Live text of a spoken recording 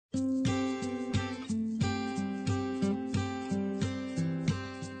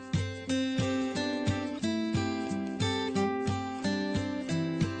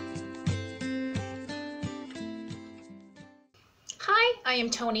I am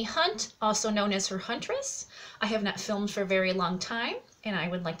Tony Hunt, also known as Her Huntress. I have not filmed for a very long time, and I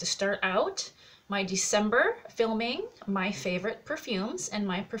would like to start out my December filming my favorite perfumes and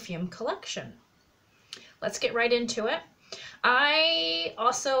my perfume collection. Let's get right into it. I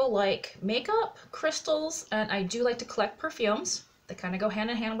also like makeup, crystals, and I do like to collect perfumes. They kind of go hand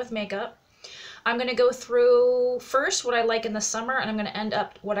in hand with makeup. I'm going to go through first what I like in the summer, and I'm going to end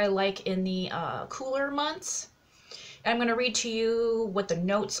up what I like in the cooler months. I'm going to read to you what the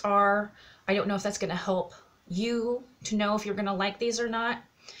notes are. I don't know if that's going to help you to know if you're going to like these or not,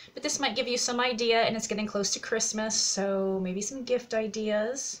 but this might give you some idea, and it's getting close to Christmas, so maybe some gift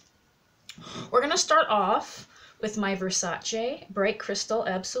ideas. We're going to start off with my Versace Bright Crystal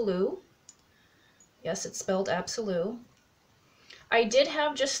Absolu. Yes, it's spelled Absolu. I did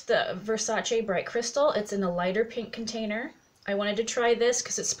have just the Versace Bright Crystal. It's in a lighter pink container. I wanted to try this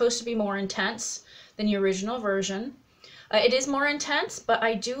because it's supposed to be more intense than the original version. It is more intense, but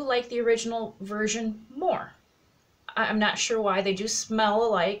I do like the original version more. I'm not sure why. They do smell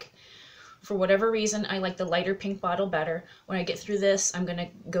alike. For whatever reason, I like the lighter pink bottle better. When I get through this, I'm going to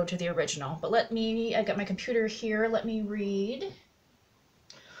go to the original. But I got my computer here. Let me read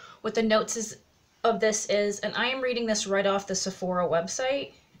what the notes of this is. And I am reading this right off the Sephora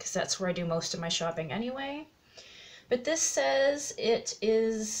website, because that's where I do most of my shopping anyway. But this says it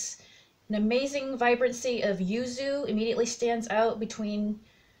is an amazing vibrancy of yuzu immediately stands out between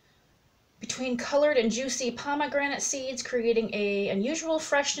colored and juicy pomegranate seeds, creating an unusual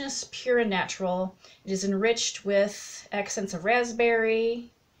freshness, pure and natural. It is enriched with accents of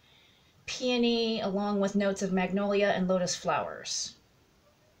raspberry, peony, along with notes of magnolia and lotus flowers.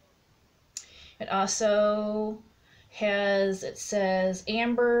 It also has, it says,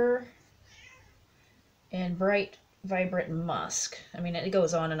 amber and bright vibrant musk. I mean, it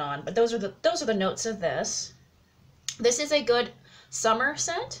goes on and on, but those are the notes of this. This is a good summer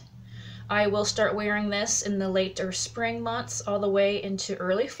scent. I will start wearing this in the later spring months all the way into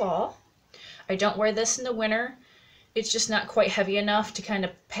early fall. I don't wear this in the winter. It's just not quite heavy enough to kind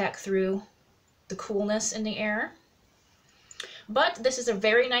of pack through the coolness in the air. But this is a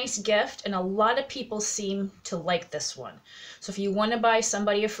very nice gift, and a lot of people seem to like this one. So if you want to buy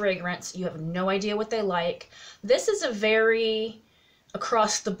somebody a fragrance, you have no idea what they like, this is a very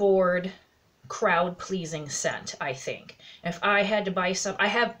across-the-board, crowd-pleasing scent, I think. If I had to buy some, I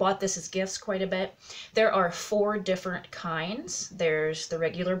have bought this as gifts quite a bit. There are 4 different kinds. There's the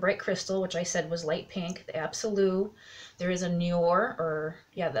regular Bright Crystal, which I said was light pink, the Absolu. There is a Noir,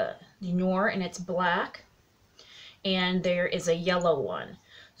 the Noir, and it's black. And there is a yellow one.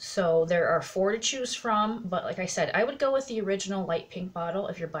 So there are 4 to choose from, but like I said, I would go with the original light pink bottle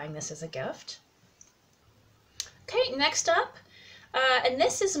if you're buying this as a gift. Okay, next up, and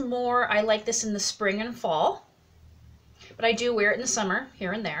this is more, I like this in the spring and fall, but I do wear it in the summer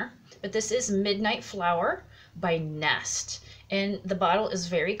here and there. But this is Midnight Flower by Nest, and the bottle is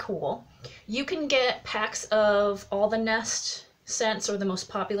very cool. You can get packs of all the Nest scents or the most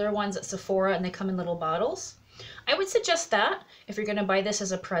popular ones at Sephora, and they come in little bottles. I would suggest that if you're going to buy this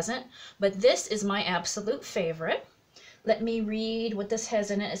as a present, but this is my absolute favorite. Let me read what this has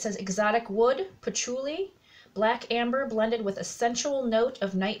in it. It says exotic wood, patchouli, black amber blended with a sensual note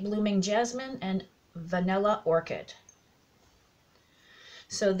of night blooming jasmine and vanilla orchid.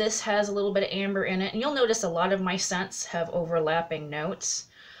 So this has a little bit of amber in it, and you'll notice a lot of my scents have overlapping notes.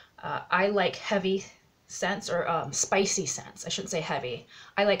 I like heavy scents, or spicy scents. I shouldn't say heavy.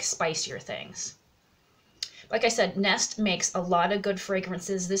 I like spicier things. Like I said, Nest makes a lot of good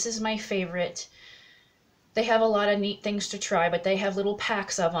fragrances. This is my favorite. They have a lot of neat things to try, but they have little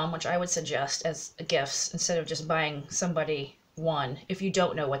packs of them, which I would suggest as gifts instead of just buying somebody one if you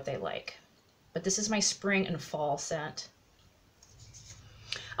don't know what they like. But this is my spring and fall scent.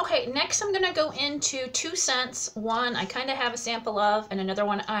 Okay, next I'm going to go into 2 scents. One I kind of have a sample of, and another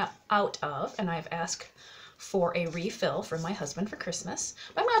one out of, and I've asked for a refill from my husband for Christmas.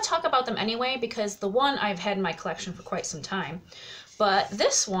 But I'm going to talk about them anyway because the one I've had in my collection for quite some time. But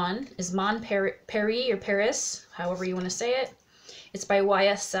this one is Mon Paris or Paris, however you want to say it. It's by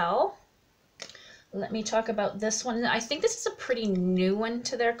YSL. Let me talk about this one. I think this is a pretty new one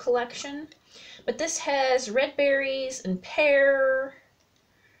to their collection. But this has red berries and pear.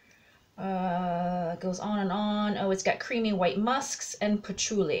 Goes on and on. Oh, it's got creamy white musks and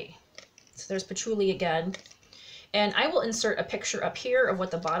patchouli. So there's patchouli again. And I will insert a picture up here of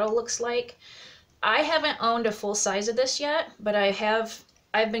what the bottle looks like. I haven't owned a full size of this yet, but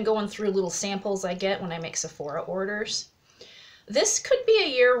I've been going through little samples I get when I make Sephora orders. This could be a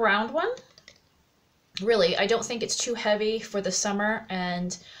year-round one. Really, I don't think it's too heavy for the summer,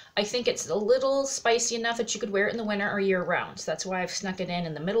 and I think it's a little spicy enough that you could wear it in the winter or year round. So that's why I've snuck it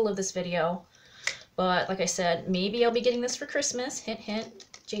in the middle of this video. But like I said, maybe I'll be getting this for Christmas. Hint, hint,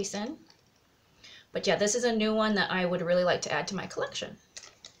 Jason. But yeah, this is a new one that I would really like to add to my collection.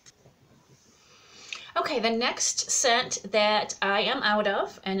 Okay, the next scent that I am out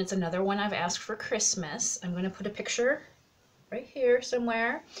of, and it's another one I've asked for Christmas. I'm going to put a picture right here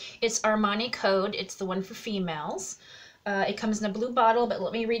somewhere. It's Armani Code. It's the one for females. It comes in a blue bottle, but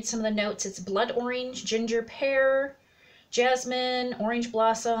let me read some of the notes. It's blood orange, ginger pear, jasmine, orange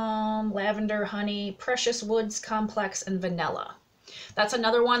blossom, lavender, honey, precious woods complex, and vanilla. That's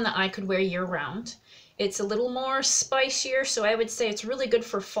another one that I could wear year round. It's a little more spicier, so I would say it's really good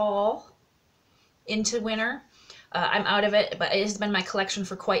for fall into winter. I'm out of it, but it has been my collection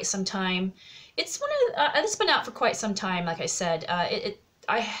for quite some time. It's been out for quite some time, like I said.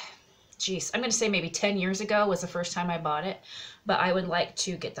 Geez, I'm going to say maybe 10 years ago was the first time I bought it, but I would like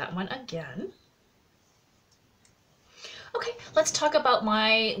to get that one again. Okay, let's talk about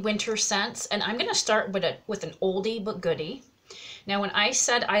my winter scents, and I'm going to start with an oldie but goodie. Now, when I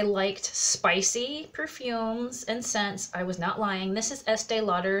said I liked spicy perfumes and scents, I was not lying. This is Estee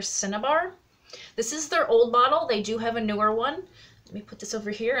Lauder's Cinnabar. This is their old bottle. They do have a newer one. Let me put this over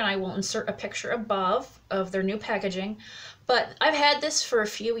here, and I will insert a picture above of their new packaging. But I've had this for a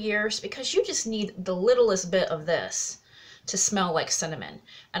few years because you just need the littlest bit of this to smell like cinnamon.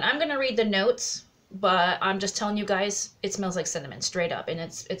 And I'm going to read the notes, but I'm just telling you guys, it smells like cinnamon, straight up. And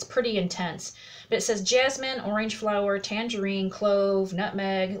it's pretty intense. But it says jasmine, orange flower, tangerine, clove,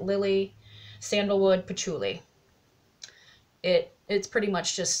 nutmeg, lily, sandalwood, patchouli. It's pretty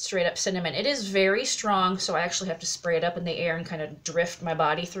much just straight up cinnamon. It is very strong, so I actually have to spray it up in the air and kind of drift my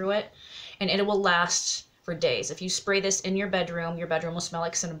body through it. And it will last for days. If you spray this in your bedroom will smell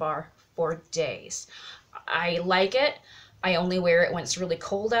like Cinnabar for days. I like it. I only wear it when it's really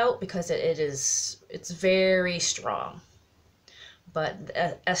cold out because it's very strong. But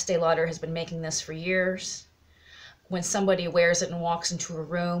Estee Lauder has been making this for years. When somebody wears it and walks into a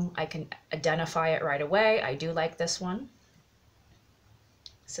room, I can identify it right away. I do like this one.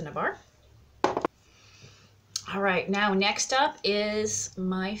 Cinnabar. All right, now next up is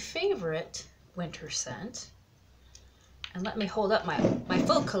my favorite winter scent. And let me hold up my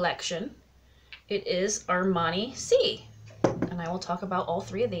full collection. It is Armani C. And I will talk about all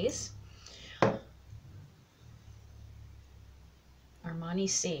three of these. Armani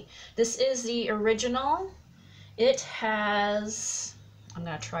C. This is the original. It has, I'm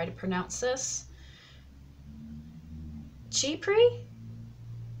going to try to pronounce this, Chypre?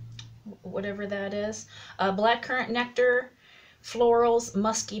 Whatever that is. Blackcurrant nectar, florals,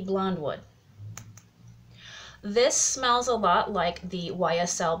 musky blonde wood. This smells a lot like the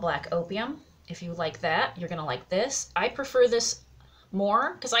YSL Black Opium. If you like that, you're going to like this. I prefer this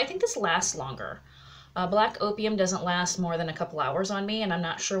more because I think this lasts longer. Black Opium doesn't last more than a couple hours on me, and I'm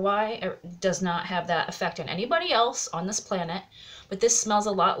not sure why. It does not have that effect on anybody else on this planet, but this smells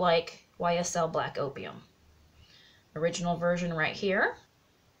a lot like YSL Black Opium. Original version right here.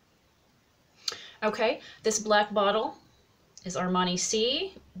 Okay, this black bottle is Armani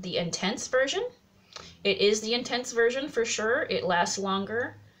C, the intense version. It is the intense version for sure. It lasts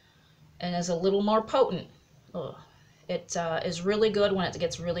longer and is a little more potent. Ugh. It is really good when it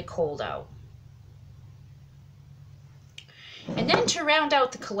gets really cold out. And then to round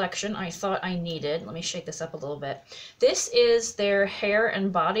out the collection, I thought I needed, let me shake this up a little bit. This is their hair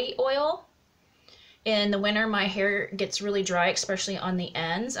and body oil. In the winter, my hair gets really dry, especially on the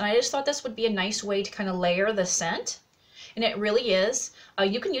ends, and I just thought this would be a nice way to kind of layer the scent, and it really is.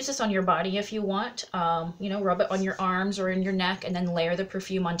 You can use this on your body if you want, you know, rub it on your arms or in your neck and then layer the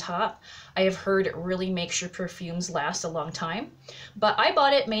perfume on top. I have heard it really makes your perfumes last a long time, but I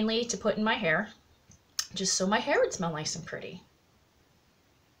bought it mainly to put in my hair, just so my hair would smell nice and pretty.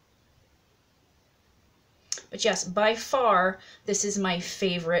 But yes, by far, this is my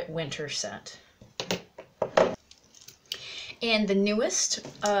favorite winter scent. And the newest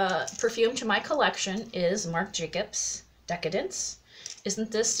perfume to my collection is Marc Jacobs Decadence. Isn't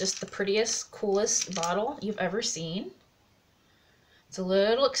this just the prettiest, coolest bottle you've ever seen? It's a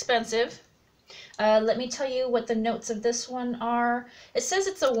little expensive. Let me tell you what the notes of this one are. It says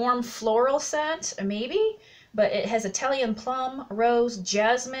it's a warm floral scent, maybe, but it has Italian plum, rose,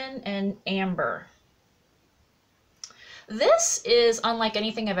 jasmine, and amber. This is unlike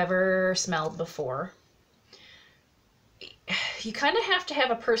anything I've ever smelled before. You kind of have to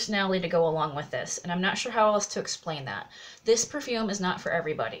have a personality to go along with this, and I'm not sure how else to explain that. This perfume is not for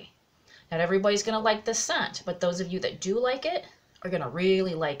everybody. Not everybody's going to like this scent, but those of you that do like it are going to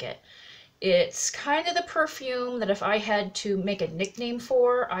really like it. It's kind of the perfume that if I had to make a nickname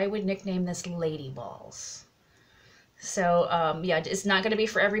for, I would nickname this Lady Balls. So, yeah, it's not going to be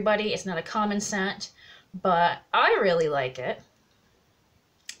for everybody. It's not a common scent, but I really like it.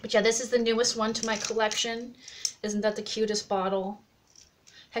 But yeah, this is the newest one to my collection. Isn't that the cutest bottle?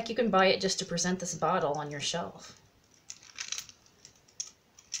 Heck, you can buy it just to present this bottle on your shelf.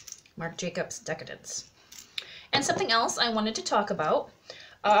 Marc Jacobs Decadence. And something else I wanted to talk about.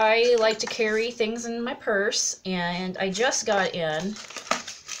 I like to carry things in my purse, and I just got in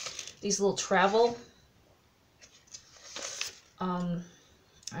these little travel,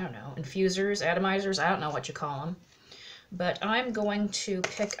 I don't know, infusers, atomizers, I don't know what you call them. But I'm going to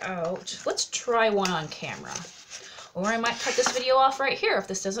pick out, let's try one on camera. Or I might cut this video off right here if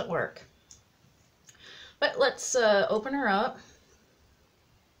this doesn't work. But let's open her up.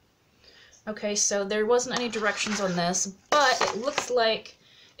 Okay, so there wasn't any directions on this, but it looks like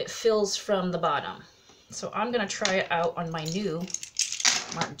it fills from the bottom. So I'm going to try it out on my new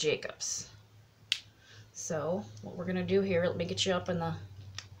Marc Jacobs. So what we're going to do here, let me get you up in the,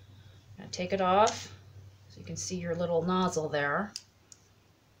 take it off so you can see your little nozzle there.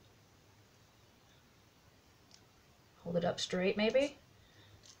 Hold it up straight maybe.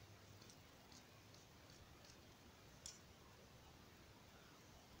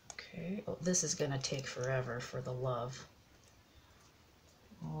 Okay, oh, this is going to take forever for the love.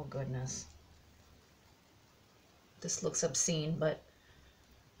 Oh, goodness. This looks obscene, but...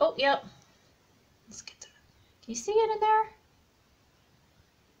 Oh, yep. Let's get to it. Can you see it in there?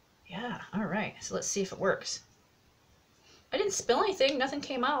 Yeah, alright. So let's see if it works. I didn't spill anything. Nothing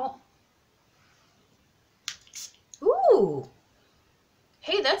came out. Ooh!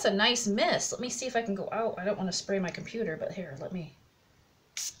 Hey, that's a nice mist. Let me see if I can go out. I don't want to spray my computer, but here, let me...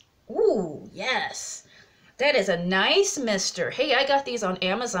 Ooh, yes! That is a nice mister. Hey, I got these on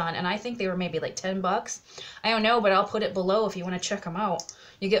Amazon, and I think they were maybe like 10 bucks. I don't know, but I'll put it below if you want to check them out.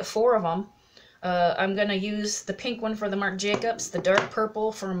 You get 4 of them. I'm going to use the pink one for the Marc Jacobs, the dark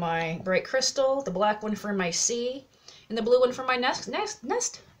purple for my Bright Crystal, the black one for my C, and the blue one for my nest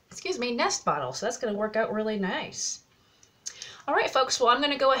bottle. So that's going to work out really nice. All right, folks. Well, I'm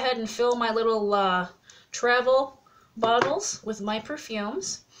going to go ahead and fill my little travel bottles with my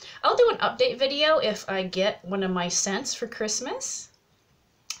perfumes. I'll do an update video if I get one of my scents for Christmas.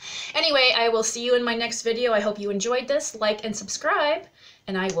 Anyway, I will see you in my next video. I hope you enjoyed this. Like and subscribe,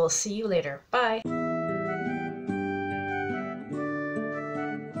 and I will see you later. Bye.